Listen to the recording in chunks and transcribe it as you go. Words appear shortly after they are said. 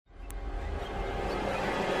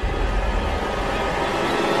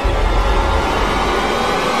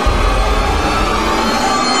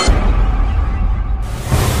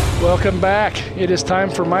Welcome back. It is time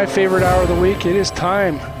for my favorite hour of the week. It is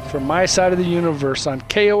time for My Side of the Universe on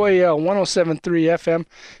KOAL 107.3 FM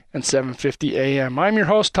and 750 AM. I'm your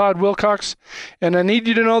host, Todd Wilcox, and I need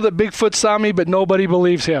you to know that Bigfoot saw me, but nobody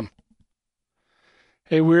believes him.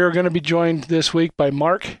 Hey, we're going to be joined this week by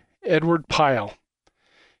Mark Edward Pyle.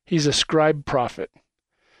 He's a scribe prophet,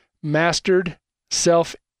 mastered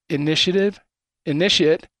self-initiate,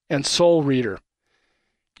 and soul reader.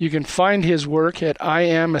 You can find his work at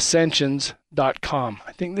iamascensions.com.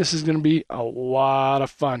 I think this is going to be a lot of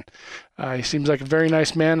fun. He seems like a very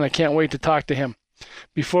nice man, and I can't wait to talk to him.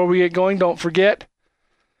 Before we get going, don't forget,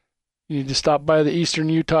 you need to stop by the Eastern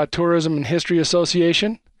Utah Tourism and History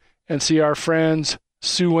Association and see our friends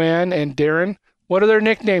Sue Ann and Darren. What are their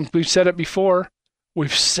nicknames? We've said it before.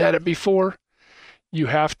 You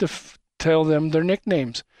have to tell them their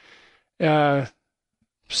nicknames.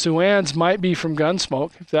 Sue Ann's might be from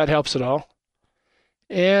Gunsmoke, if that helps at all.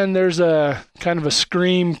 And there's a kind of a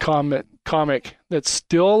Scream comic that's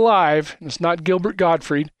still alive. It's not Gilbert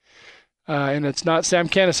Gottfried, and it's not Sam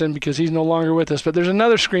Kinison because he's no longer with us. But there's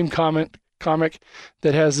another Scream comic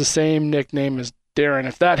that has the same nickname as Darren,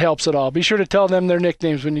 if that helps at all. Be sure to tell them their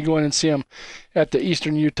nicknames when you go in and see them at the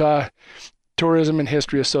Eastern Utah Tourism and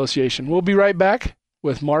History Association. We'll be right back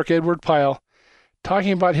with Mark Edward Pyle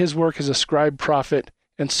talking about his work as a scribe prophet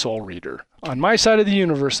and soul reader on My Side of the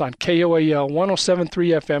Universe on KOAL 107.3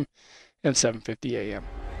 FM and 750 AM.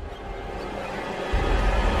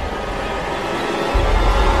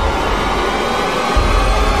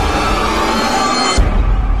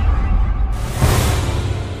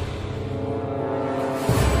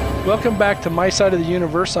 Welcome back to My Side of the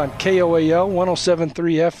Universe on KOAL 107.3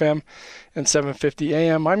 FM and 750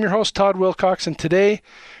 AM. I'm your host, Todd Wilcox, and today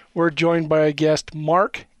we're joined by a guest,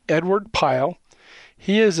 Mark Edward Pyle.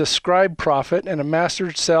 He is a scribe prophet and a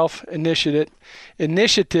mastered self-initiate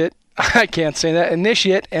and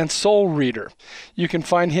soul reader. You can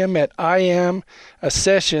find him at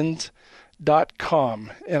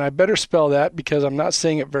iamascensions.com. And I better spell that because I'm not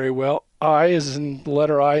saying it very well. I is in the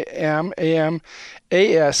letter I, am,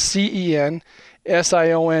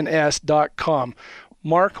 AMASCENSIONS.com.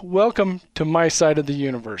 Mark, welcome to My Side of the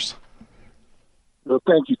Universe. Well,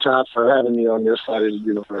 thank you, Todd, for having me on your side of the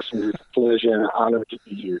universe. It's a pleasure and an honor to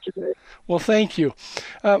be here today. Well, thank you.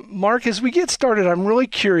 Mark, as we get started, I'm really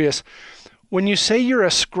curious. When you say you're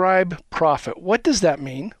a scribe prophet, what does that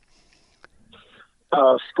mean?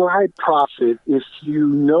 Scribe prophet, if you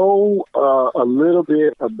know a little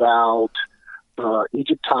bit about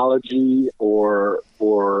Egyptology or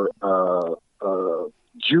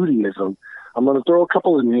Judaism, I'm going to throw a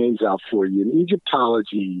couple of names out for you. In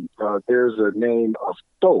Egyptology, there's a name of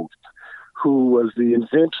Todd, who was the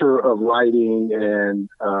inventor of writing and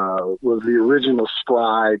was the original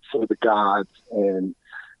scribe for the gods and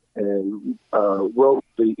wrote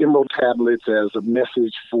the Emerald Tablets as a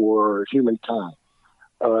message for humankind.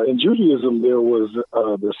 In Judaism, there was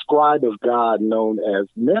the scribe of God known as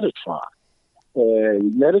Metatron.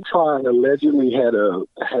 And Metatron allegedly had a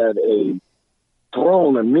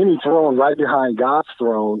throne, a mini throne right behind God's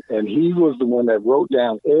throne, and he was the one that wrote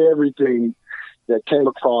down everything that came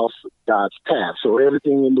across God's path. So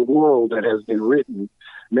everything in the world that has been written,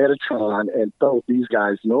 Metatron and Thoth, these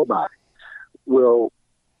guys know about it. Well,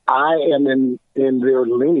 I am in their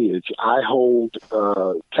lineage. I hold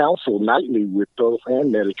counsel nightly with Thoth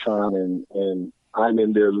and Metatron, and I'm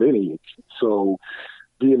in their lineage. So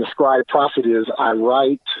being a scribe prophet is I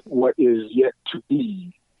write what is yet to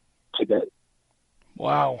be today.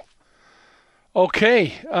 Wow.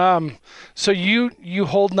 Okay. So you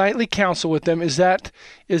hold nightly counsel with them. Is that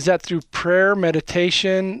through prayer,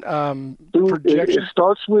 meditation, projection? It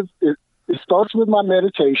starts with my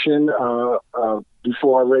meditation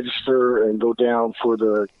before I register and go down for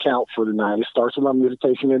the count for the night. It starts with my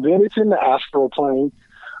meditation, and then it's in the astral plane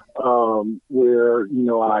where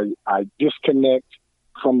I disconnect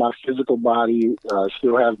from my physical body. I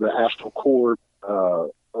still have the astral cord.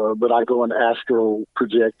 But I go and astral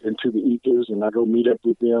project into the ethers, and I go meet up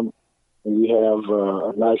with them, and we have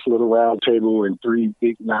a nice little round table and 3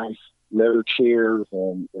 big, nice leather chairs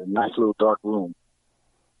and a nice little dark room.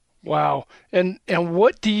 Wow. And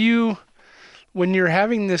what do you, when you're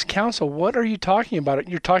having this council, what are you talking about?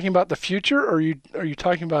 You're talking about the future, or are you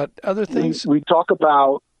talking about other things? We talk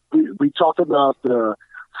about the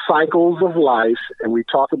cycles of life, and we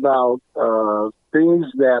talk about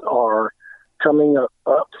things that are coming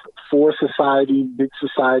up for society, big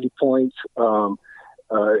society points.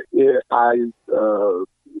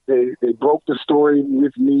 They broke the story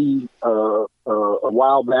with me a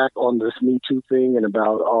while back on this Me Too thing and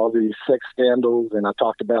about all the sex scandals, and I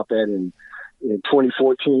talked about that in in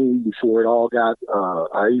 2014 before it all got.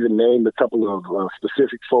 I even named a couple of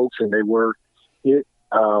specific folks, and they were it.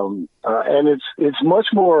 And it's much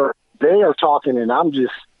more. They are talking, and I'm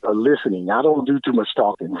just listening. I don't do too much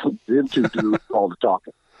talking. Them two do all the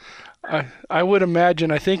talking. I would imagine.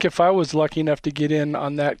 I think if I was lucky enough to get in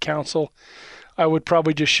on that council, I would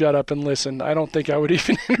probably just shut up and listen. I don't think I would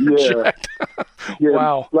even interject. Yeah.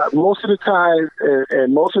 Wow. Most of the time,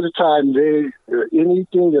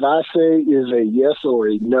 anything that I say is a yes or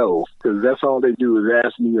a no, because that's all they do is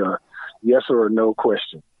ask me a yes or a no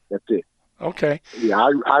question. That's it. Okay. Yeah,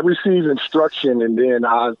 I receive instruction, and then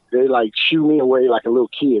they like shoo me away like a little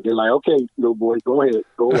kid. They're like, "Okay, little boy, go ahead,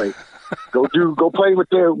 go away, go play with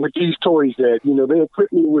these toys that they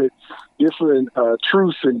equip me with different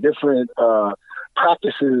truths and different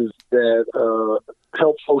practices that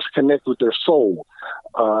help folks connect with their soul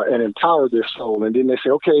and empower their soul." And then they say,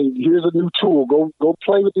 "Okay, here's a new tool. Go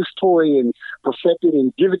play with this toy and perfect it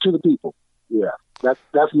and give it to the people." Yeah,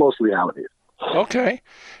 that's mostly how it is. Okay,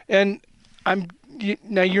 and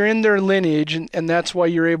now you're in their lineage, and that's why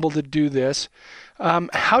you're able to do this.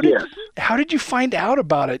 How did you find out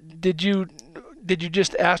about it? Did you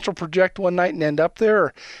just astral project one night and end up there,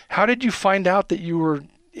 or how did you find out that you were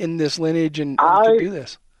in this lineage and could do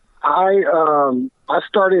this? I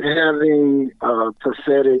started having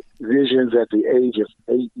prophetic visions at the age of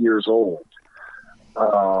 8 years old.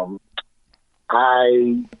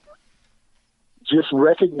 I just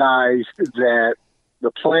recognized that the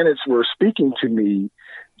planets were speaking to me: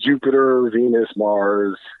 Jupiter, Venus,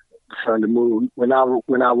 Mars, Sun, the Moon. When I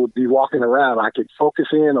would be walking around, I could focus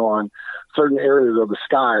in on certain areas of the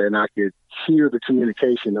sky, and I could hear the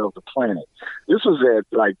communication of the planet. This was at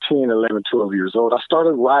like 10, 11, 12 years old. I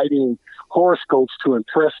started writing horoscopes to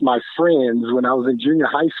impress my friends when I was in junior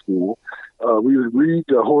high school. We would read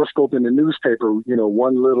the horoscope in the newspaper,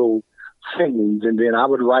 one little sentence, and then I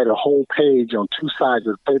would write a whole page on 2 sides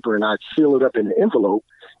of the paper, and I'd seal it up in an envelope,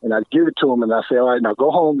 and I'd give it to them, and I'd say, "All right, now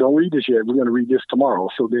go home. Don't read this yet. We're going to read this tomorrow."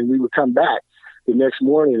 So then we would come back the next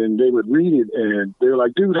morning, and they would read it, and they were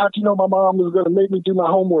like, "Dude, how'd you know my mom was going to make me do my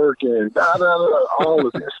homework?" And all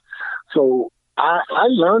of this. So I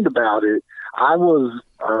learned about it. I was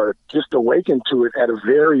just awakened to it at a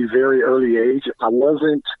very, very early age. I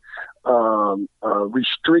wasn't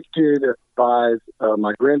restricted by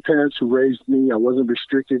my grandparents who raised me. I wasn't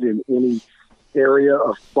restricted in any area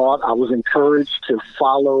of thought. I was encouraged to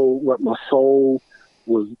follow what my soul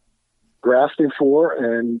was grasping for,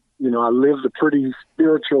 and I lived a pretty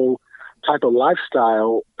spiritual type of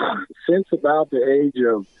lifestyle since about the age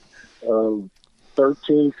of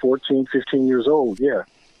 13, 14, 15 years old. Yeah.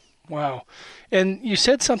 Wow. And you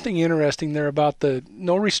said something interesting there about the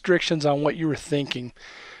no restrictions on what you were thinking.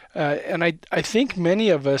 And I think many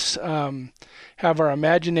of us have our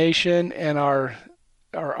imagination and our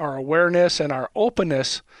awareness and our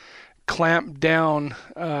openness clamped down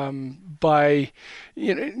by,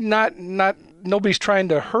 not nobody's trying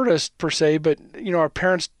to hurt us per se, but our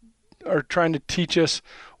parents are trying to teach us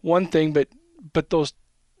one thing, but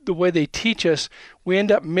the way they teach us, we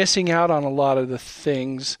end up missing out on a lot of the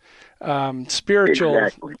things, spiritual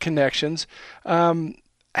Exactly. connections.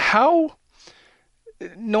 How,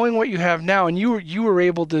 knowing what you have now, and you were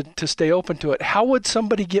able to stay open to it, how would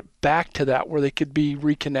somebody get back to that where they could be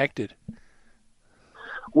reconnected?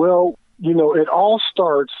 Well, it all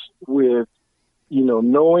starts with,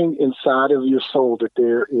 knowing inside of your soul that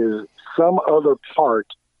there is some other part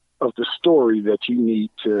of the story that you need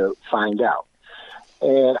to find out.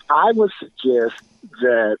 And I would suggest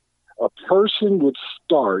that a person would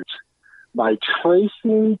start by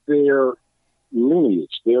tracing their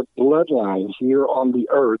lineage, their bloodline here on the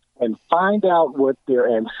earth, and find out what their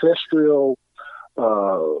ancestors'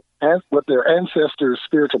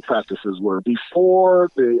 spiritual practices were before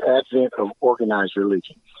the advent of organized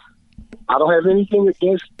religion. I don't have anything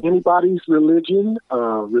against anybody's religion.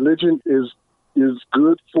 Religion is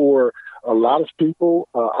good for a lot of people.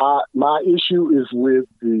 My issue is with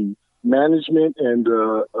the management and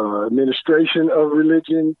administration of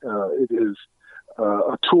religion. It is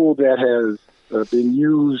a tool that has been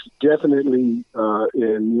used definitely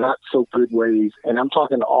in not so good ways, and I'm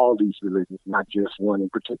talking all these religions, not just one in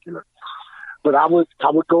particular. But I would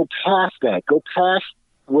go past that, go past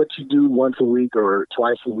what you do once a week or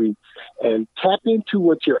twice a week, and tap into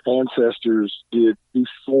what your ancestors did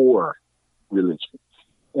before religion,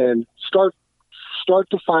 and start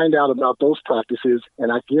to find out about those practices.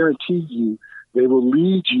 And I guarantee you, they will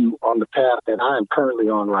lead you on the path that I am currently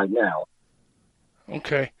on right now.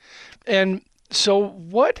 Okay, and so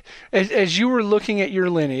what, as you were looking at your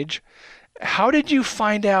lineage, how did you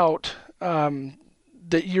find out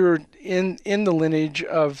that you're in the lineage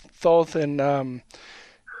of Thoth and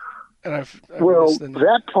I've Well, missed the name.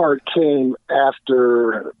 that part came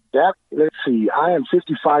after that. Let's see, I am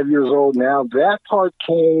 55 years old now. That part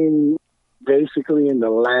came basically in the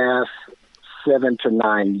last 7 to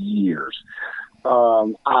 9 years.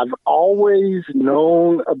 I've always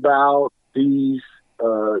known about these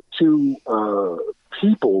two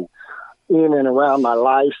people in and around my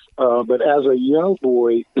life, but as a young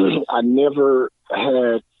boy, I never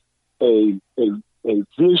had a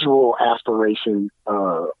visual aspiration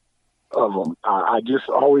of them. I just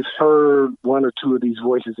always heard one or two of these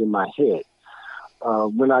voices in my head.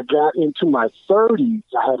 When I got into my 30s,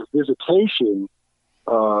 I had a visitation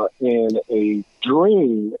and a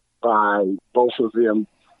dream by both of them,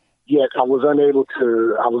 yet I was unable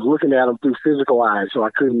to, I was looking at them through physical eyes, so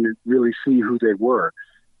I couldn't really see who they were.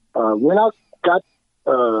 When I got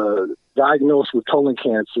diagnosed with colon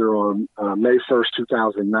cancer on May 1st,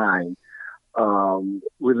 2009,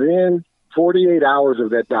 within 48 hours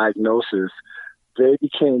of that diagnosis, they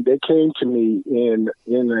came to me in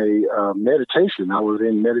a meditation. I was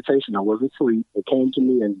in meditation. I wasn't asleep. They came to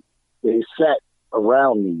me and they sat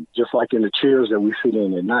around me, just like in the chairs that we sit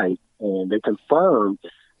in at night. And they confirmed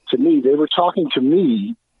to me, they were talking to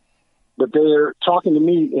me, but they're talking to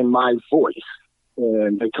me in my voice.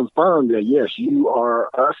 And they confirmed that, yes, you are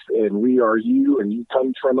us and we are you and you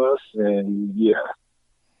come from us. And yeah,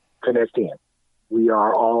 connect in. We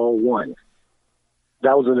are all one.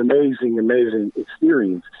 That was an amazing, amazing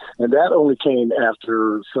experience. And that only came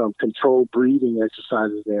after some controlled breathing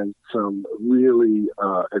exercises and some really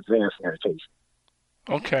advanced meditation.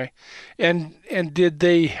 Okay. And did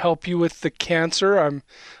they help you with the cancer? I'm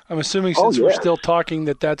assuming since we're still talking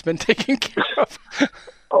that's been taken care of.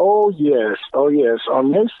 Oh, yes. Oh, yes. On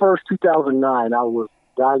May 1st, 2009, I was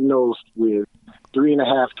diagnosed with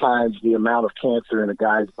 3.5 times the amount of cancer in a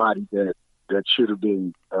guy's body that should have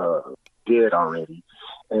been dead already.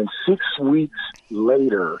 And 6 weeks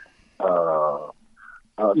later,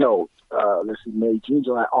 let's see, May, June,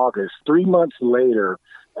 July, August, 3 months later,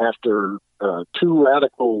 after 2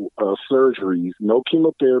 radical surgeries, no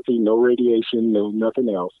chemotherapy, no radiation, no nothing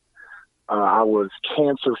else, I was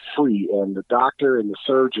cancer-free, and the doctor and the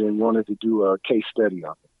surgeon wanted to do a case study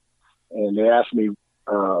on it. And they asked me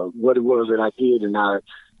what it was that I did, and I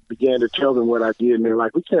began to tell them what I did, and they're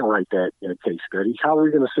like, we can't write that in a case study. How are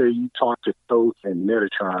we going to say you talked to Thoth and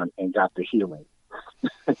Metatron and got the healing?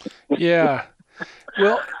 Yeah.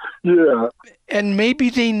 Well, yeah. And maybe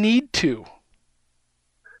they need to.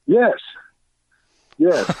 Yes.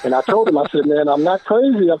 Yes. And I told them, I said, man, I'm not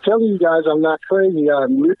crazy. I'm telling you guys, I'm not crazy.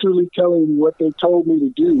 I'm literally telling you what they told me to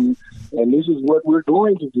do, and this is what we're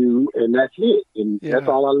going to do, and that's it. And that's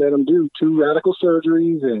all I let them do. 2 radical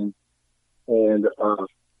surgeries, and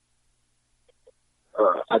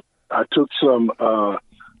I took some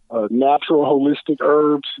natural holistic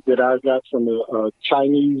herbs that I got from a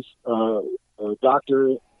Chinese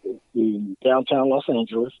doctor in downtown Los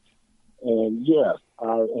Angeles. And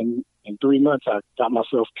in 3 months, I got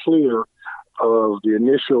myself clear of the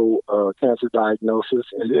initial cancer diagnosis.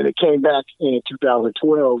 And then it came back in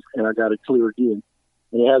 2012, and I got it clear again.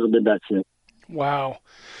 And it hasn't been back since. Wow.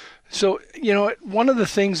 So, one of the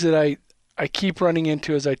things that I keep running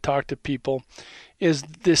into as I talk to people is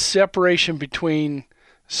this separation between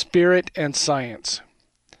spirit and science.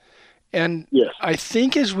 And yes. I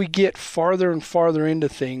think as we get farther and farther into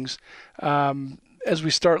things, as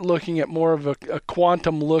we start looking at more of a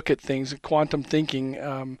quantum look at things, quantum thinking,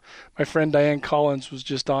 my friend Diane Collins was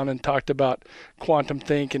just on and talked about quantum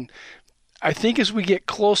think. And I think as we get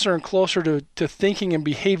closer and closer to thinking and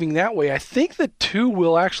behaving that way, I think the two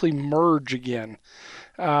will actually merge again.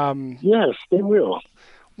 Yes, they will.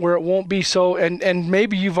 Where it won't be so, and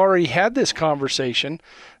maybe you've already had this conversation,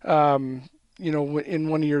 in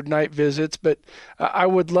one of your night visits, but I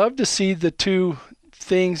would love to see the two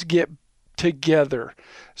things get together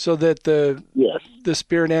so that the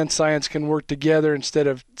spirit and science can work together instead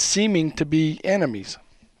of seeming to be enemies.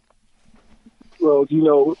 Well,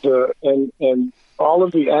 and all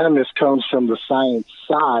of the animus comes from the science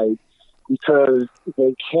side because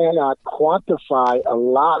they cannot quantify a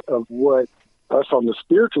lot of what us on the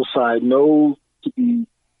spiritual side know to be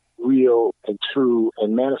real and true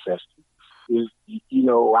and manifested.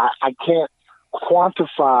 I can't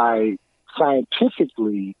quantify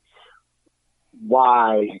scientifically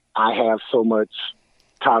why I have so much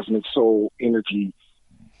cosmic soul energy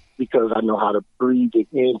because I know how to breathe it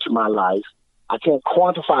into my life. I can't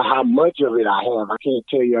quantify how much of it I have. I can't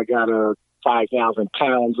tell you I got 5,000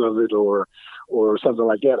 pounds of it or or something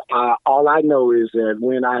like that. All I know is that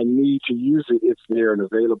when I need to use it, it's there and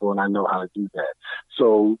available, and I know how to do that.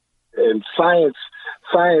 So, and science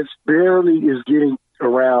barely is getting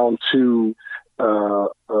around to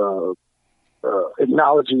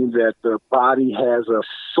acknowledging that the body has a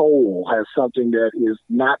soul, has something that is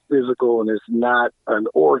not physical and is not an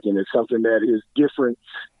organ. It's something that is different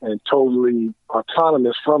and totally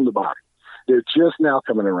autonomous from the body. They're just now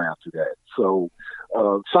coming around to that. So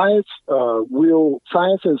science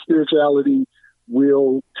and spirituality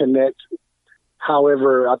will connect.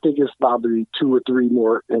 However, I think it's probably 2 or 3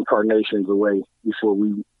 more incarnations away before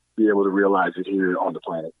we be able to realize it here on the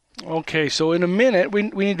planet. Okay, so in a minute, we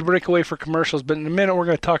need to break away for commercials, but in a minute we're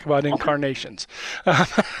going to talk about incarnations.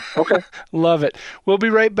 Okay. Love it. We'll be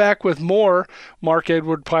right back with more Mark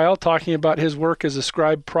Edward Pyle talking about his work as a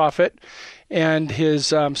scribe prophet and his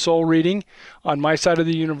soul reading on My Side of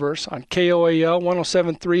the Universe on KOAL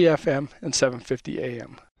 107.3 FM and 750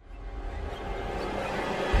 AM.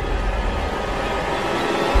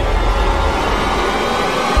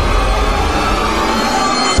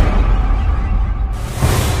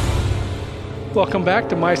 Welcome back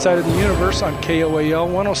to My Side of the Universe on KOAL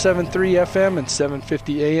 107.3 FM and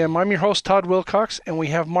 750 AM. I'm your host, Todd Wilcox, and we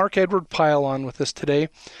have Mark Edward Pyle on with us today,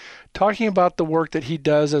 talking about the work that he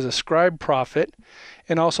does as a scribe prophet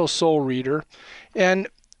and also soul reader. And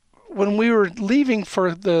when we were leaving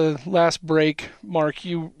for the last break, Mark,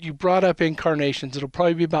 you brought up incarnations. It'll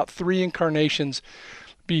probably be about 3 incarnations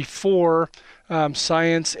before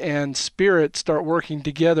science and spirit start working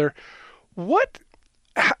together.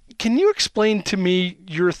 Can you explain to me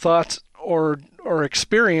your thoughts or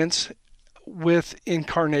experience with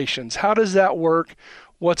incarnations? How does that work?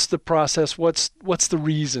 What's the process? What's the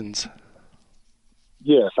reasons?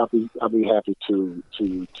 Yes, I'll be happy to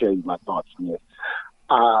tell you my thoughts on this.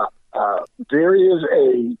 There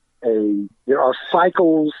are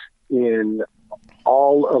cycles in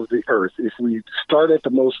all of the earth. If we start at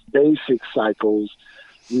the most basic cycles,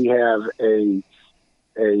 we have a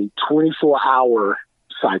 24-hour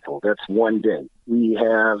cycle. That's one day. We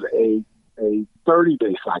have a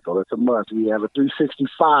 30-day cycle. That's a month. We have a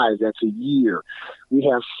 365. That's a year. We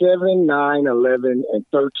have 7, 9, 11, and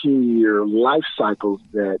 13-year life cycles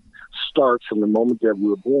that start from the moment that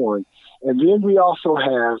we're born. And then we also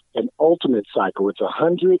have an ultimate cycle. It's a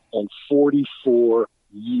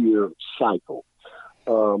 144-year cycle.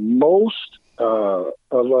 Most of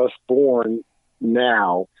us born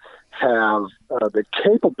now have the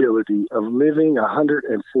capability of living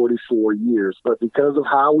 144 years, but because of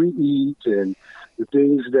how we eat and the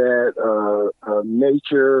things that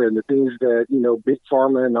nature and the things that, Big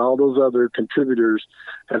Pharma and all those other contributors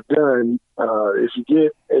have done, if you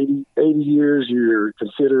get 80 years, you're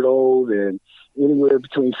considered old, and anywhere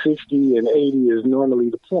between 60 and 80 is normally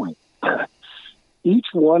the point. Each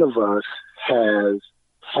one of us has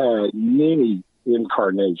had many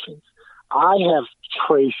incarnations. I have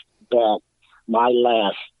traced back my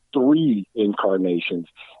last 3 incarnations,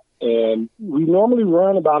 and we normally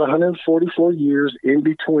run about 144 years in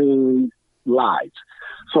between lives.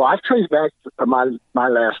 So I've traced back my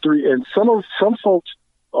last 3, and some folks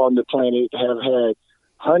on the planet have had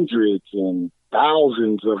hundreds and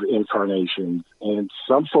thousands of incarnations, and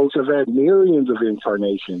some folks have had millions of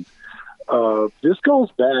incarnations. This goes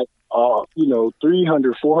back,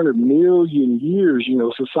 300, 400 million years.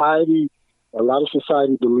 A lot of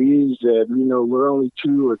society believes that, we're only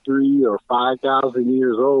 2 or 3 or 5,000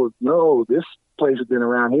 years old. No, this place has been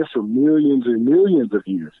around here for millions and millions of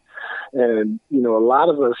years. And, a lot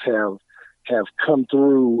of us have come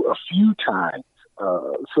through a few times.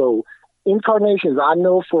 So incarnations, I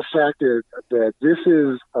know for a fact that this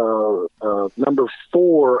is number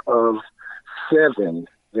 4 of 7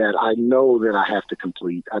 that I know that I have to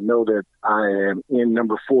complete. I know that I am in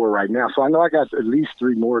number 4 right now. So I know I got at least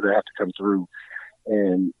 3 more that have to come through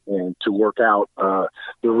and to work out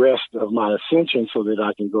the rest of my ascension so that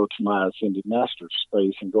I can go to my ascended master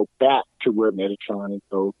space and go back to where Metatron and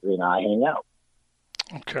Thoth and I hang out.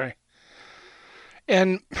 Okay.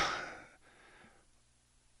 And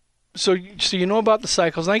so you know about the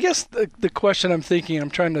cycles. And I guess the question I'm thinking, I'm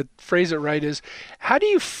trying to phrase it right, is how do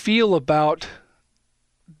you feel about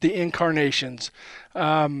the incarnations?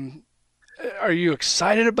 Are you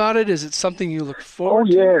excited about it? Is it something you look forward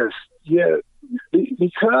to? Yes. Yeah.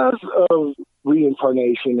 Because of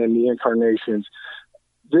reincarnation and the incarnations,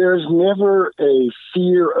 there's never a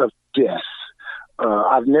fear of death.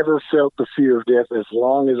 I've never felt the fear of death as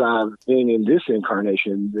long as I've been in this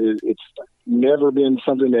incarnation. It's never been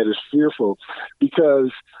something that is fearful,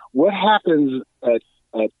 because what happens at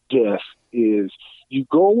death is you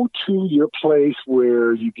go to your place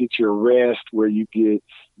where you get your rest, where you get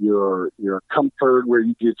your comfort, where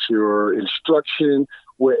you get your instruction,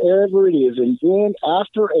 wherever it is. And then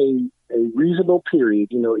after a reasonable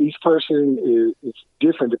period, each person is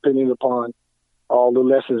different depending upon all the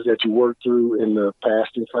lessons that you worked through in the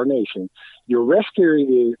past incarnation. Your rest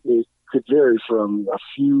period could vary from a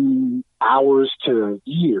few hours to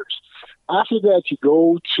years. After that, you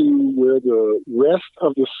go to where the rest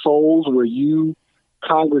of the souls where you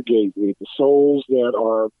congregate with, the souls that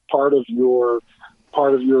are part of your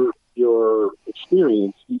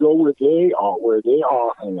experience. You go where they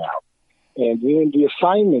all hang out. And then the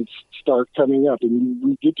assignments start coming up, and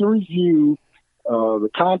we get to review the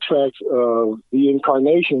contracts of the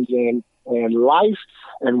incarnations, and life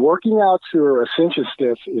and working out your ascension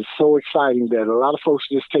steps is so exciting that a lot of folks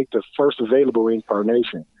just take the first available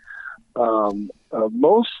incarnation.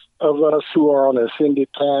 Most of us who are on the ascended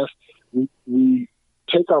path, we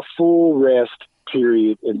take our full rest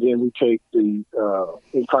period, and then we take the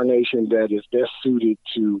incarnation that is best suited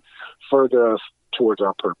to further us towards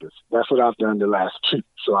our purpose. That's what I've done the last two.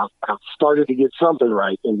 So I've started to get something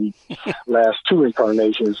right in the last two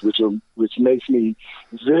incarnations, which makes me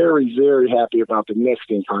very, very happy about the next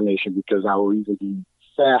incarnation, because I will even be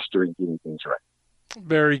faster in getting things right.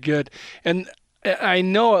 Very good. And I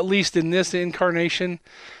know, at least in this incarnation,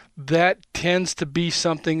 that tends to be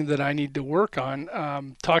something that I need to work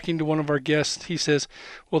on. Talking to one of our guests, he says,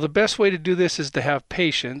 well, the best way to do this is to have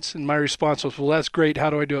patience. And my response was, well, that's great. How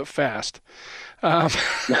do I do it fast?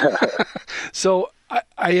 So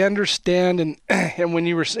I understand. And when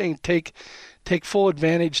you were saying take full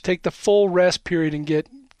advantage, take the full rest period and get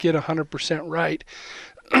 100% right.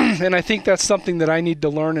 And I think that's something that I need to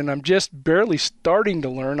learn, and I'm just barely starting to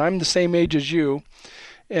learn. I'm the same age as you,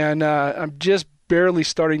 and I'm just barely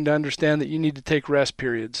starting to understand that you need to take rest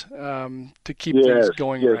periods to keep things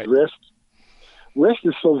going right. Rest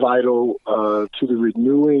is so vital to the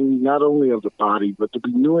renewing, not only of the body, but the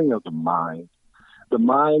renewing of the mind. The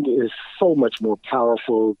mind is so much more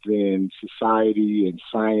powerful than society and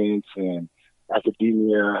science and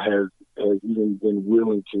academia has even been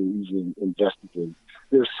willing to even investigate.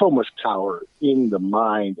 There's so much power in the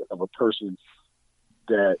mind of a person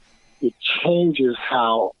that it changes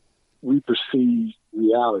how we perceive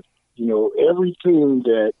reality. Everything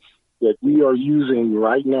that we are using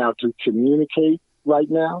right now to communicate right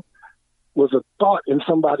now was a thought in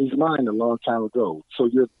somebody's mind a long time ago. So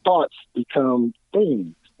your thoughts become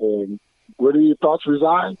things. And where do your thoughts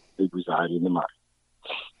reside? They reside in the mind.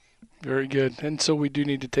 Very good. And so we do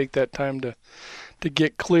need to take that time to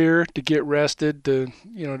get clear, to get rested, to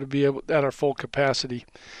be able at our full capacity.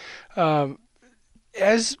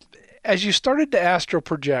 As you started to astral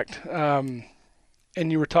project, and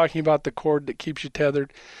you were talking about the cord that keeps you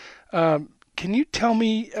tethered, can you tell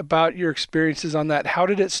me about your experiences on that? How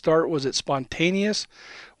did it start? Was it spontaneous?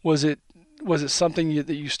 Was it something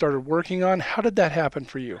that you started working on? How did that happen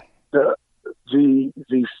for you?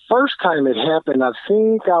 The first time it happened, I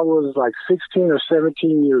think I was like 16 or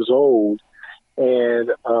 17 years old, and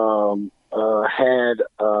had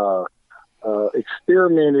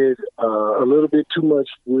experimented a little bit too much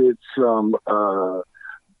with some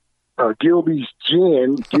Gilby's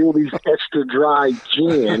gin, Gilby's extra dry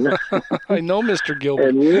gin. I know Mr. Gilby.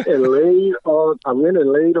 I went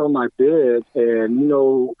and laid on my bed, and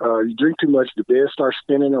you drink too much, the bed starts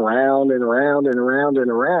spinning around and around and around and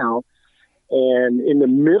around. And in the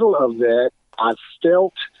middle of that, I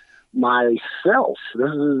felt myself.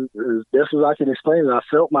 This is as best as I can explain it. I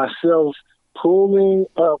felt myself pulling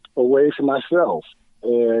up away from myself,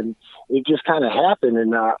 and it just kind of happened.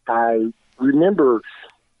 And I remember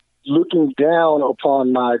looking down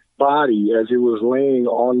upon my body as it was laying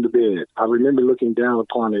on the bed. I remember looking down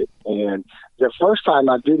upon it, and the first time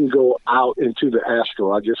I didn't go out into the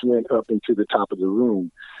astral. I just went up into the top of the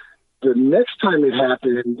room. The next time it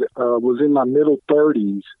happened was in my middle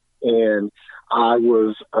 30s, and I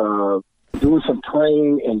was doing some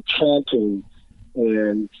praying and chanting,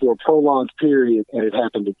 and for a prolonged period, and it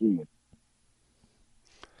happened again.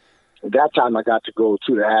 At that time, I got to go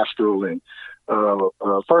to the astral, and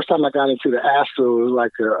first time I got into the astral, it was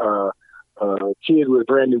like a kid with a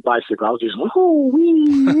brand new bicycle. I was just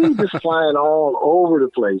just flying all over the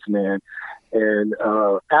place, man. And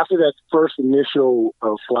after that first initial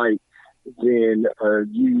flight, then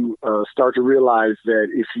you start to realize that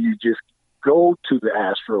if you just go to the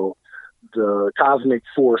astral, the cosmic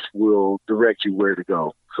force will direct you where to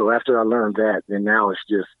go. So after I learned that, then now it's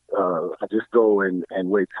just I just go and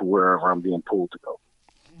wait for wherever I'm being pulled to go.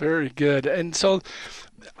 Very good. And so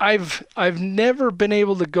I've never been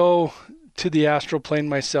able to go to the astral plane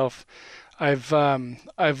myself.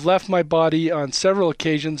 I've left my body on several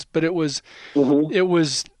occasions, but it was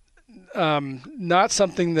not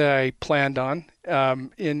something that I planned on.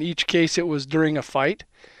 In each case, it was during a fight,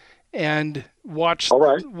 and watch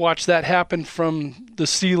that happen from the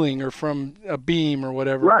ceiling or from a beam or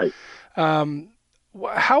whatever. Right.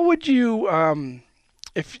 How would you,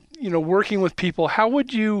 if working with people, how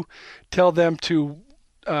would you tell them to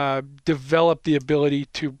develop the ability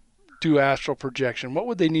to do astral projection? What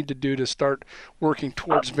would they need to do to start working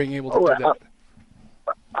towards being able to do that?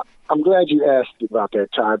 I'm glad you asked about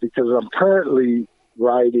that, Todd, because I'm currently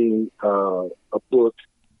writing a book,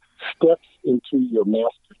 Steps into Your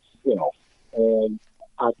Master Self, and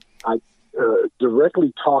I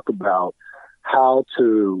directly talk about how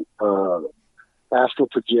to astral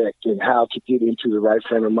project and how to get into the right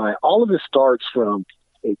frame of mind. All of this starts from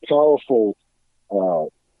a powerful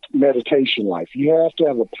meditation life. You have to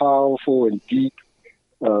have a powerful and deep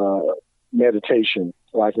meditation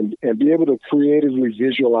life and be able to creatively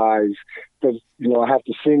visualize, because, I have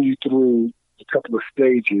to send you through a couple of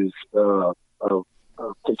stages of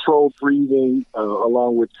controlled breathing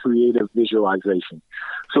along with creative visualization.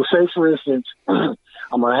 So say, for instance, I'm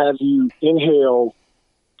going to have you inhale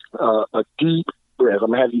a deep breath. I'm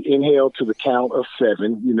going to have you inhale to the count of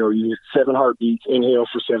 7. You get 7 heartbeats, inhale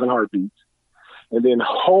for 7 heartbeats, and then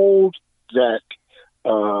hold that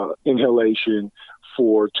inhalation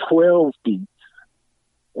for 12 beats,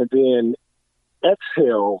 and then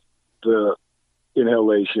exhale the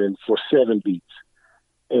inhalation for 7 beats.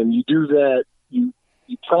 And you do that, you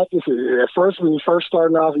practice it. At first, when you're first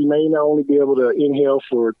starting off, you may not only be able to inhale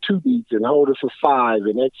for 2 beats and hold it for 5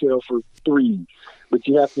 and exhale for 3, but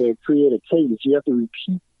you have to create a cadence. You have to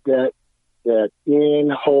repeat that in,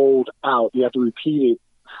 hold, out. You have to repeat it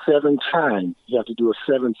 7 times. You have to do a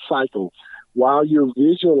 7 cycle while you're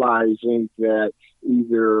visualizing that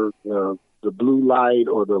either the blue light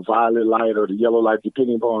or the violet light or the yellow light,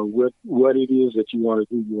 depending upon what it is that you want to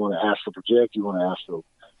do. You want to astral project, you want to astral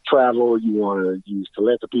travel, you want to use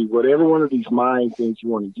telepathy, whatever one of these mind things you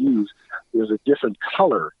want to use, there's a different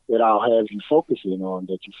color that I'll have you focusing on,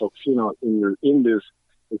 that you focus in on in this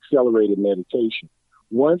accelerated meditation.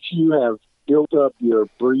 Once you have built up your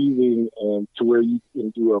breathing and to where you can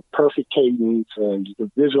do a perfect cadence and you can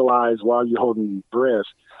visualize while you're holding your breath,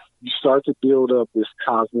 you start to build up this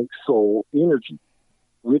cosmic soul energy.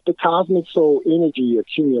 With the cosmic soul energy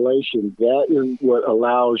accumulation, that is what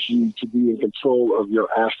allows you to be in control of your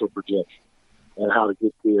astral projection and how to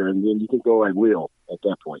get there. And then you can go at will at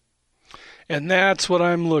that point. And that's what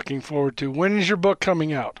I'm looking forward to. When is your book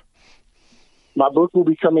coming out? My book will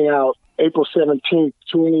be coming out April 17th,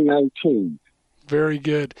 2019. Very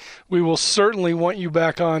good. We will certainly want you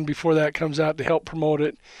back on before that comes out to help promote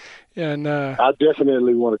it. And I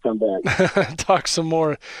definitely want to come back. Talk some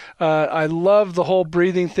more. I love the whole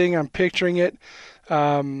breathing thing. I'm picturing it.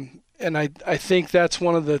 And I think that's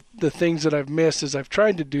one of the things that I've missed is I've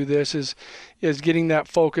tried to do this is getting that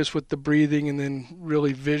focus with the breathing and then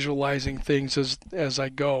really visualizing things as I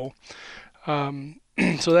go.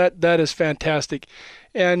 So that is fantastic.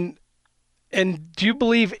 And do you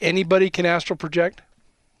believe anybody can astral project?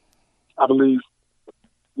 I believe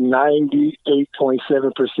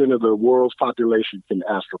 98.7% of the world's population can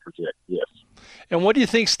astral project, yes. And what do you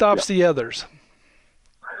think stops the others?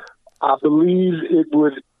 I believe it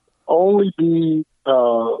would only be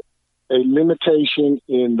a limitation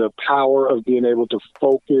in the power of being able to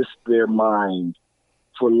focus their mind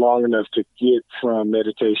for long enough to get from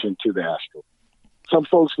meditation to the astral. Some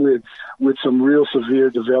folks with some real severe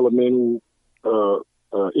developmental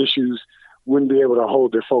issues wouldn't be able to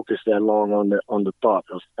hold their focus that long on the thought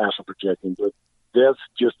of astral projecting, but that's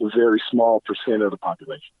just a very small percent of the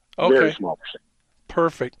population. Okay. Very small percent.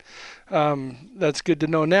 Perfect. That's good to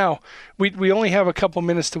know. Now, we only have a couple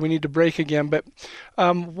minutes till we need to break again, but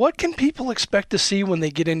what can people expect to see when they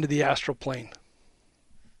get into the astral plane?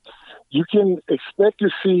 You can expect to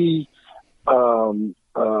see some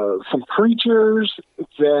creatures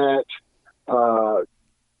that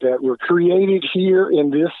were created here in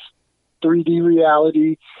this 3D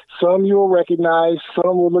reality. Some you will recognize,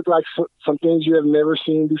 some will look like some things you have never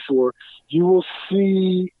seen before. You will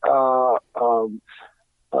see, it'll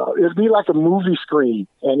be like a movie screen,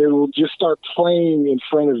 and it will just start playing in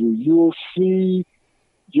front of you. You will see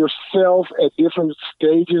yourself at different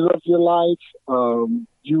stages of your life.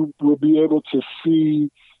 You will be able to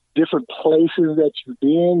see different places that you've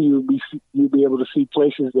been. You'll be able to see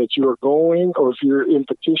places that you're going, or if you're in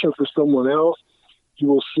petition for someone else, you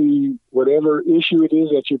will see whatever issue it is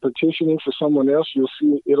that you're petitioning for someone else. You'll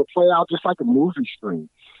see it'll play out just like a movie screen.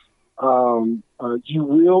 You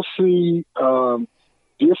will see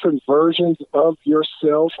different versions of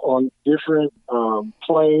yourself on different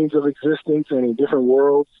planes of existence and in different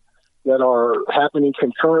worlds that are happening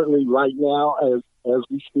concurrently right now as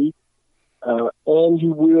we speak. And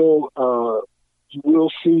you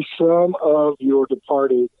will see some of your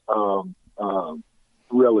departed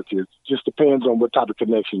relatives. Just depends on what type of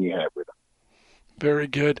connection you have with them. Very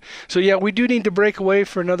good. So, yeah, we do need to break away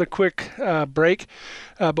for another quick break,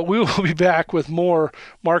 but we will be back with more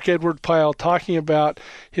Mark Edward Pyle talking about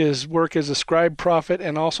his work as a scribe prophet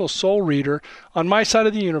and also soul reader on My Side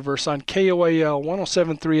of the Universe on KOAL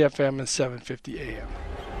 107.3 FM and 750 AM.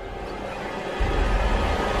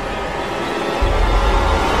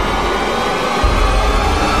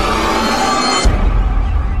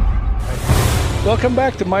 Welcome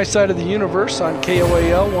back to My Side of the Universe on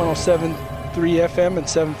KOAL 107.3 FM and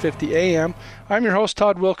 750 AM. I'm your host,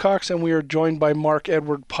 Todd Wilcox, and we are joined by Mark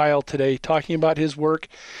Edward Pyle today, talking about his work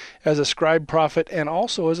as a scribe prophet and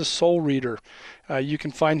also as a soul reader. You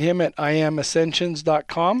can find him at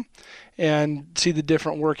iamascensions.com and see the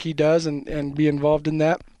different work he does and be involved in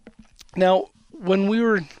that. Now, when we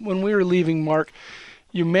were leaving, Mark,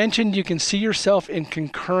 you mentioned you can see yourself in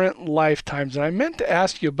concurrent lifetimes, and I meant to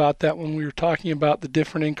ask you about that when we were talking about the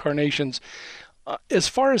different incarnations. As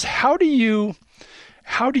far as how do you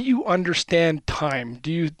understand time?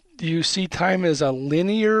 Do you see time as a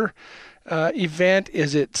linear event?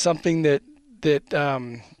 Is it something that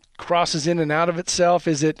crosses in and out of itself?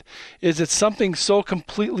 Is it something so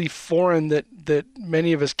completely foreign that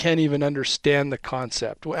many of us can't even understand the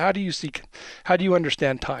concept? How do you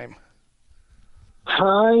understand time?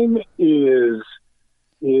 Time is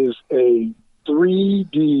a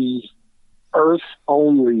 3D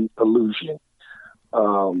Earth-only illusion.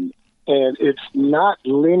 And it's not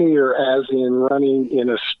linear as in running in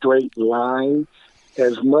a straight line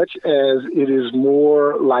as much as it is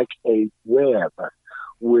more like a web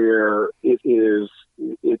where it has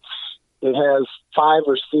 5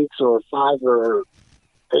 or 6 or 5 or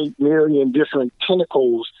 8 million different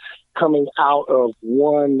tentacles coming out of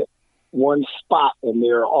one spot, and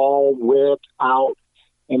they're all webbed out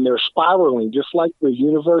and they're spiraling just like the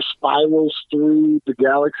universe spirals through the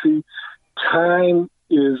galaxy. Time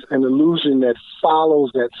is an illusion that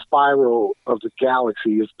follows that spiral of the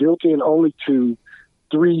galaxy. It's built in only to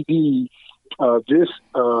 3D. This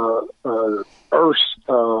Earth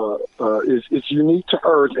is unique to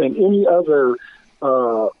Earth and any other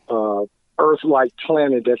Earth-like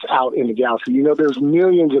planet that's out in the galaxy. You know, there's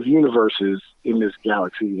millions of universes in this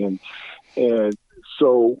galaxy, and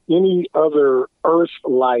so any other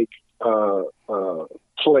Earth-like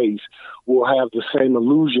place will have the same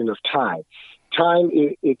illusion of time. Time,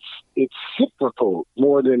 it's cyclical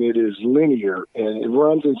more than it is linear, and it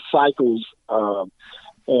runs in cycles.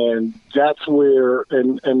 And that's where,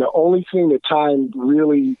 and the only thing that time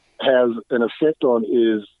really has an effect on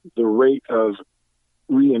is the rate of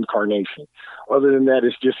reincarnation. Other than that,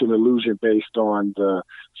 it's just an illusion based on the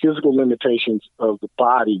physical limitations of the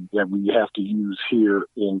body that we have to use here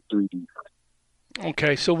in 3D.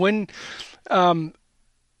 Okay, so when, and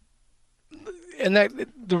that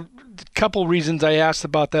the couple reasons I asked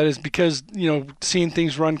about that is because, you know, seeing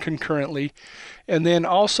things run concurrently, and then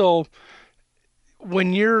also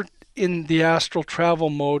when you're in the astral travel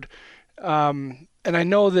mode, and I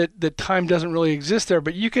know that time doesn't really exist there,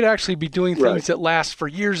 but you could actually be doing things that last for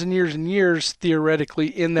years and years and years, theoretically,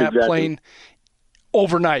 in that plane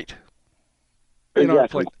overnight.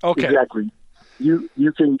 Exactly. Okay. Exactly.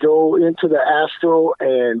 You can go into the astral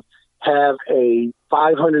and have a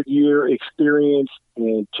 500-year experience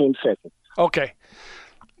in 10 seconds. Okay.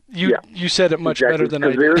 You said it much better than I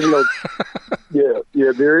did. There is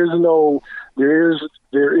no, there is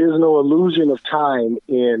no illusion of time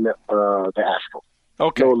in the astral.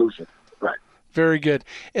 Okay. No illusion. Right. Very good.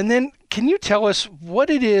 And then can you tell us what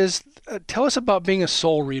it is? Tell us about being a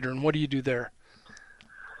soul reader and what do you do there?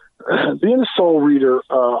 Being a soul reader,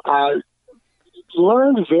 I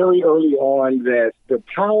learned very early on that the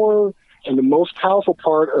power and the most powerful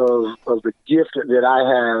part of the gift that I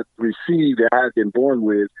had received, that I had been born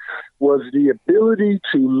with, was the ability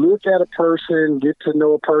to look at a person, get to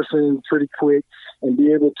know a person pretty quick, and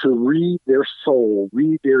be able to read their soul,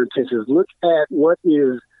 read their intentions, look at what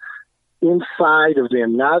is inside of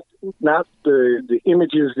them, not the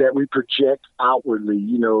images that we project outwardly,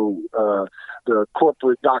 you know, the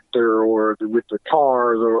corporate doctor or with the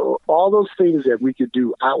cars or all those things that we could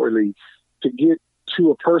do outwardly. To get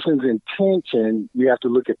to a person's intention, you have to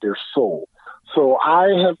look at their soul. So I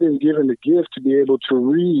have been given the gift to be able to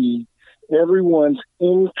read everyone's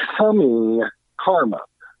incoming karma.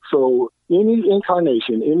 So any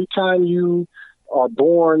incarnation, anytime you are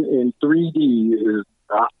born in 3D,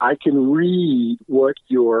 I can read what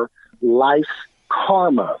your life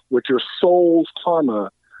karma, what your soul's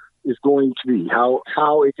karma is going to be,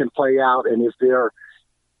 how it can play out, and if there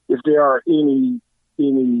are any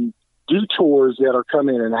detours that are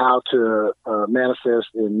coming, and how to manifest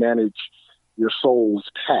and manage your soul's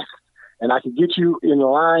path. And I can get you in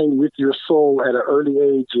line with your soul at an early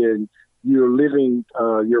age, and you're living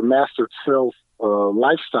your master self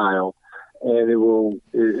lifestyle, and it will,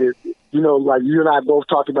 like you and I both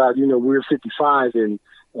talked about, we're 55 and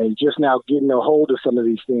just now getting a hold of some of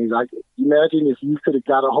these things. I imagine if you could have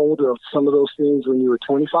got a hold of some of those things when you were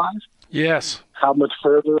 25. Yes. How much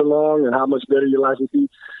further along and how much better your life would be.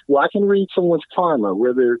 Well, I can read someone's karma,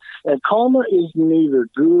 and karma is neither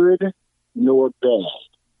good nor bad.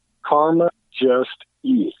 Karma just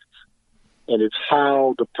is. And it's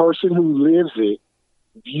how the person who lives it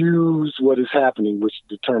views what is happening, which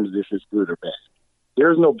determines if it's good or bad.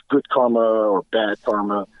 There's no good karma or bad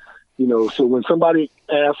karma. So when somebody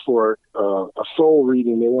asks for a soul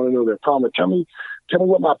reading, they want to know their karma. Tell me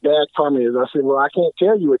what my bad karma is. I said, well, I can't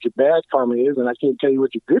tell you what your bad karma is, and I can't tell you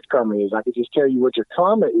what your good karma is. I can just tell you what your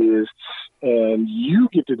karma is, and you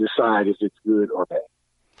get to decide if it's good or bad.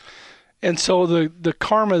 And so the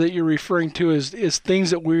karma that you're referring to is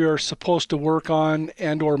things that we are supposed to work on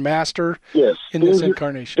and or master in this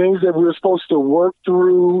incarnation. Things that we're supposed to work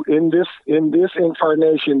through in this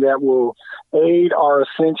incarnation that will aid our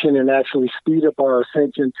ascension and actually speed up our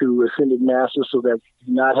ascension to ascended master, so that we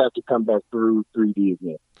do not have to come back through 3D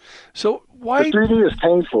again. So why? The 3D is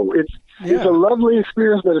painful. It's a lovely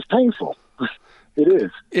experience, but it's painful.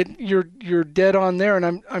 It is. You're dead on there,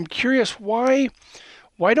 and I'm curious why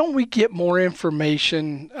don't we get more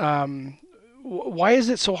information? Why is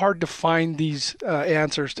it so hard to find these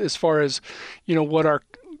answers as far as, what our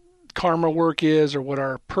karma work is or what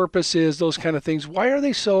our purpose is, those kind of things? Why are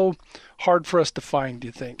they so hard for us to find, do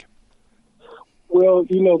you think? Well,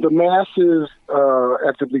 the masses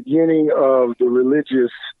at the beginning of the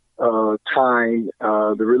religious time,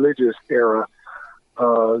 the religious era,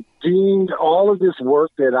 deemed all of this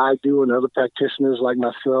work that I do and other practitioners like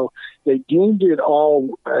myself, they deemed it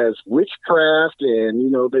all as witchcraft,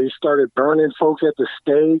 and, they started burning folks at the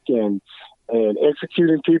stake and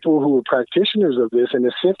executing people who were practitioners of this, and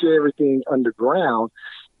they sent everything underground.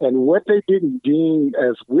 And what they didn't deem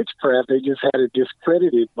as witchcraft, they just had it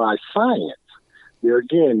discredited by science. There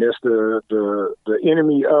again, that's the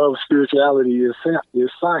enemy of spirituality is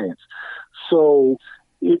science. So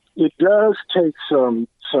it does take some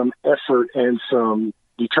effort and some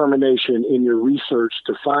determination in your research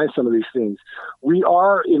to find some of these things. We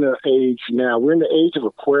are in an age now, we're in the age of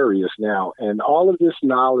Aquarius now, and all of this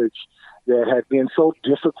knowledge that had been so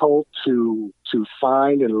difficult to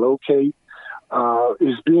find and locate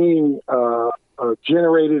is being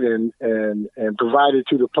generated and provided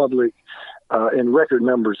to the public in record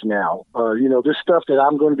numbers now. This stuff that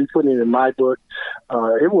I'm going to be putting in my book,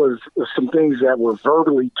 it was some things that were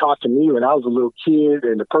verbally taught to me when I was a little kid,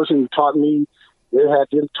 and the person who taught me, they had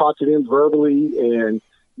them taught to them verbally, and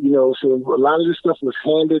so a lot of this stuff was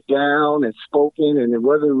handed down and spoken, and it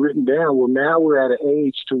wasn't written down. Well, now we're at an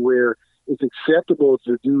age to where it's acceptable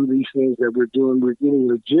to do these things that we're doing. We're getting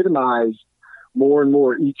legitimized more and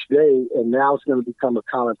more each day, and now it's going to become a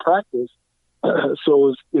common practice.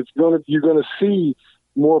 So you're going to see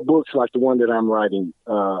more books like the one that I'm writing,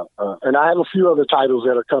 and I have a few other titles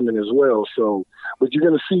that are coming as well. So, but you're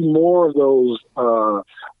going to see more of those,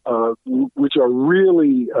 which are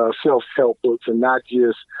really self-help books, and not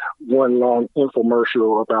just one long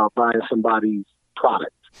infomercial about buying somebody's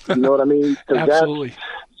product. You know what I mean? Absolutely.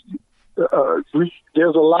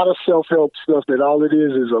 There's a lot of self-help stuff that all it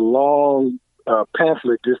is a long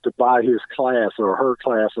pamphlet just to buy his class or her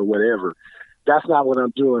class or whatever. That's not what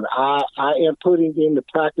I'm doing. I am putting in the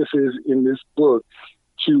practices in this book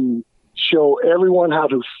to show everyone how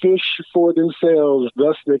to fish for themselves,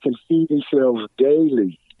 thus they can feed themselves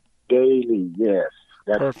daily. Daily, yes.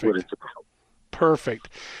 That's Perfect. What it's about. Perfect.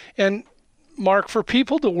 And Mark, for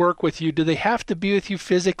people to work with you, do they have to be with you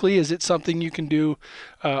physically? Is it something you can do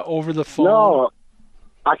over the phone? No,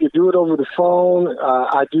 I can do it over the phone.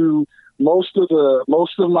 I do most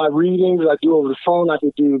of my readings I do over the phone. I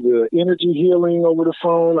could do the energy healing over the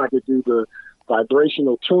phone. I could do the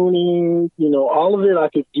vibrational tuning. All of it I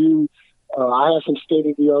could do. I have some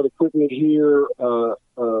state-of-the-art equipment here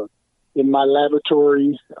in my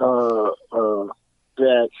laboratory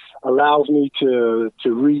that allows me to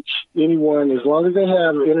reach anyone as long as they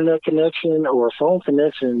have an internet connection or a phone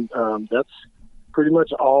connection. That's pretty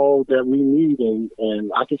much all that we need,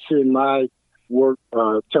 and I can send my work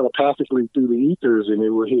telepathically through the ethers, and it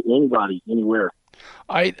will hit anybody, anywhere.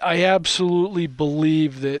 I absolutely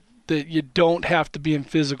believe that you don't have to be in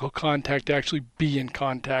physical contact to actually be in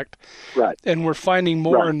contact. Right. And we're finding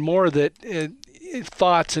more Right. and more that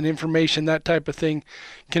thoughts and information, that type of thing,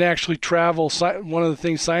 can actually travel. One of the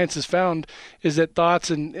things science has found is that thoughts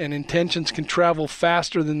and intentions can travel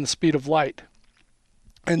faster than the speed of light.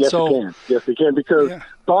 And yes, so, it can. Yes, it can, because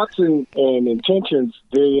thoughts and intentions,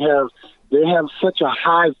 they have such a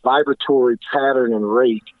high vibratory pattern and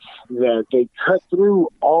rate that they cut through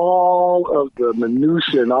all of the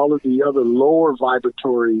minutia and all of the other lower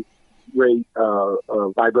vibratory rate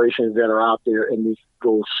vibrations that are out there, and they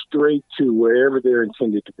go straight to wherever they're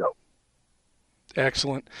intended to go.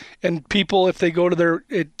 Excellent. And people, if they go to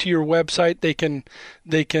your website, they can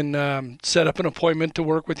set up an appointment to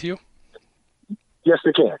work with you. Yes,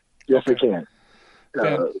 they can. Yes, they can.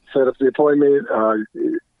 Set up the appointment,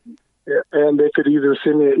 and they could either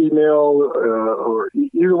send me an email or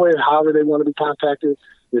either way, however they want to be contacted.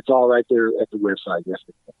 It's all right there at the website. Yes,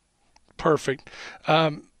 they can. Perfect.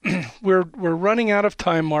 We're running out of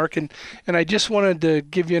time, Mark, and I just wanted to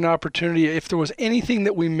give you an opportunity. If there was anything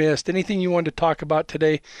that we missed, anything you wanted to talk about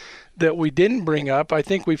today that we didn't bring up, I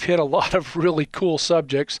think we've hit a lot of really cool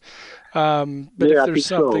subjects. But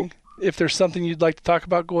if there's something you'd like to talk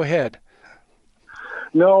about, go ahead.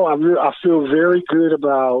 No, I feel very good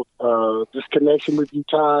about this connection with you,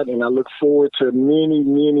 Todd, and I look forward to many,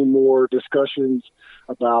 many more discussions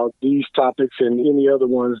about these topics and any other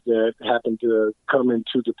ones that happen to come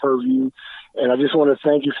into the purview. And I just want to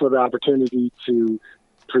thank you for the opportunity to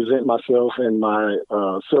present myself and my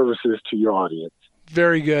services to your audience.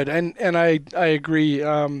 Very good. And I agree.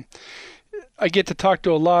 I get to talk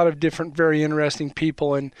to a lot of different, very interesting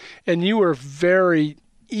people, and you were very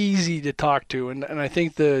easy to talk to, and I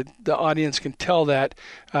think the audience can tell that.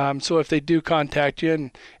 So if they do contact you,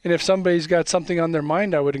 and if somebody's got something on their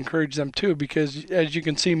mind, I would encourage them too, because as you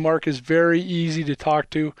can see, Mark is very easy to talk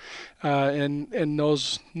to, and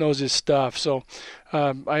knows his stuff. So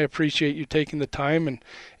I appreciate you taking the time,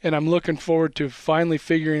 and I'm looking forward to finally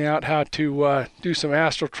figuring out how to do some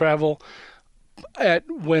astral travel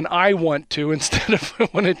when I want to instead of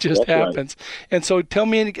when it just happens. Right. And so tell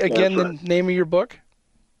me again the name of your book.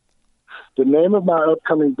 The name of my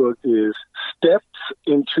upcoming book is Steps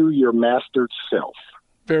into Your Mastered Self.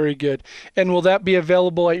 Very good. And will that be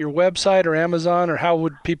available at your website or Amazon, or how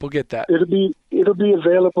would people get that? It'll be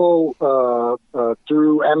available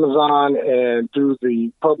through Amazon and through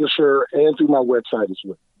the publisher and through my website as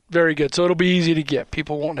well. Very good. So it'll be easy to get.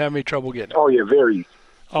 People won't have any trouble getting it. Oh, yeah, very easy.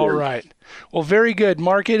 All right. Well, very good.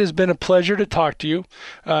 Mark, it has been a pleasure to talk to you.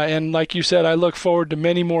 And like you said, I look forward to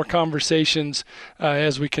many more conversations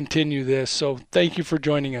as we continue this. So thank you for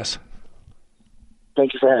joining us.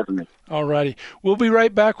 Thank you for having me. All righty. We'll be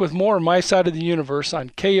right back with more My Side of the Universe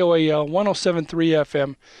on KOAL 107.3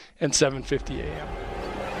 FM and 750 AM.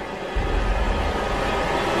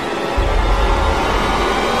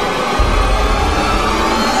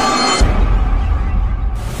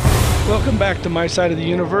 Welcome back to My Side of the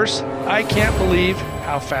Universe. I can't believe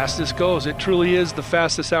how fast this goes. It truly is the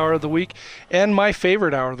fastest hour of the week and my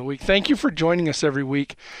favorite hour of the week. Thank you for joining us every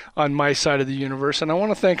week on My Side of the Universe. And I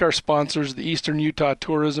want to thank our sponsors, the Eastern Utah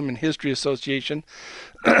Tourism and History Association,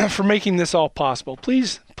 for making this all possible.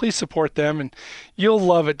 Please support them, and you'll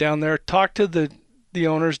love it down there. Talk to the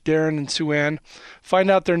owners, Darren and Sue Ann.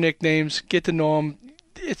 Find out their nicknames. Get to know them.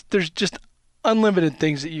 There's just unlimited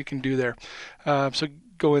things that you can do there. So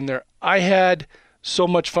go in there. I had so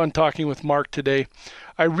much fun talking with Mark today.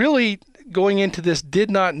 I really, going into this, did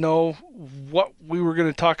not know what we were going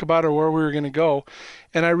to talk about or where we were going to go,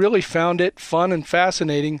 and I really found it fun and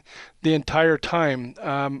fascinating the entire time.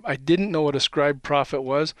 I didn't know what a scribe prophet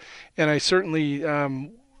was, and I certainly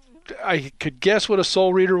I could guess what a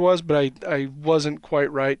soul reader was, but I wasn't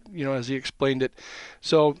quite right, as he explained it.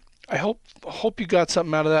 So I hope you got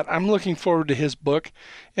something out of that. I'm looking forward to his book,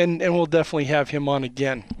 and we'll definitely have him on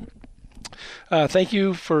again. Thank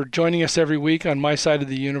you for joining us every week on My Side of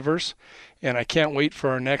the Universe, and I can't wait for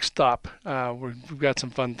our next stop. We've got some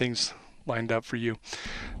fun things lined up for you.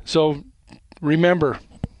 So remember,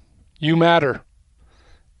 you matter.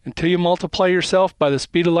 Until you multiply yourself by the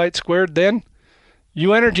speed of light squared, then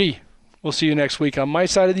you energy. We'll see you next week on My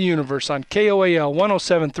Side of the Universe on KOAL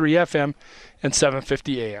 107.3 FM and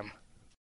 750 AM.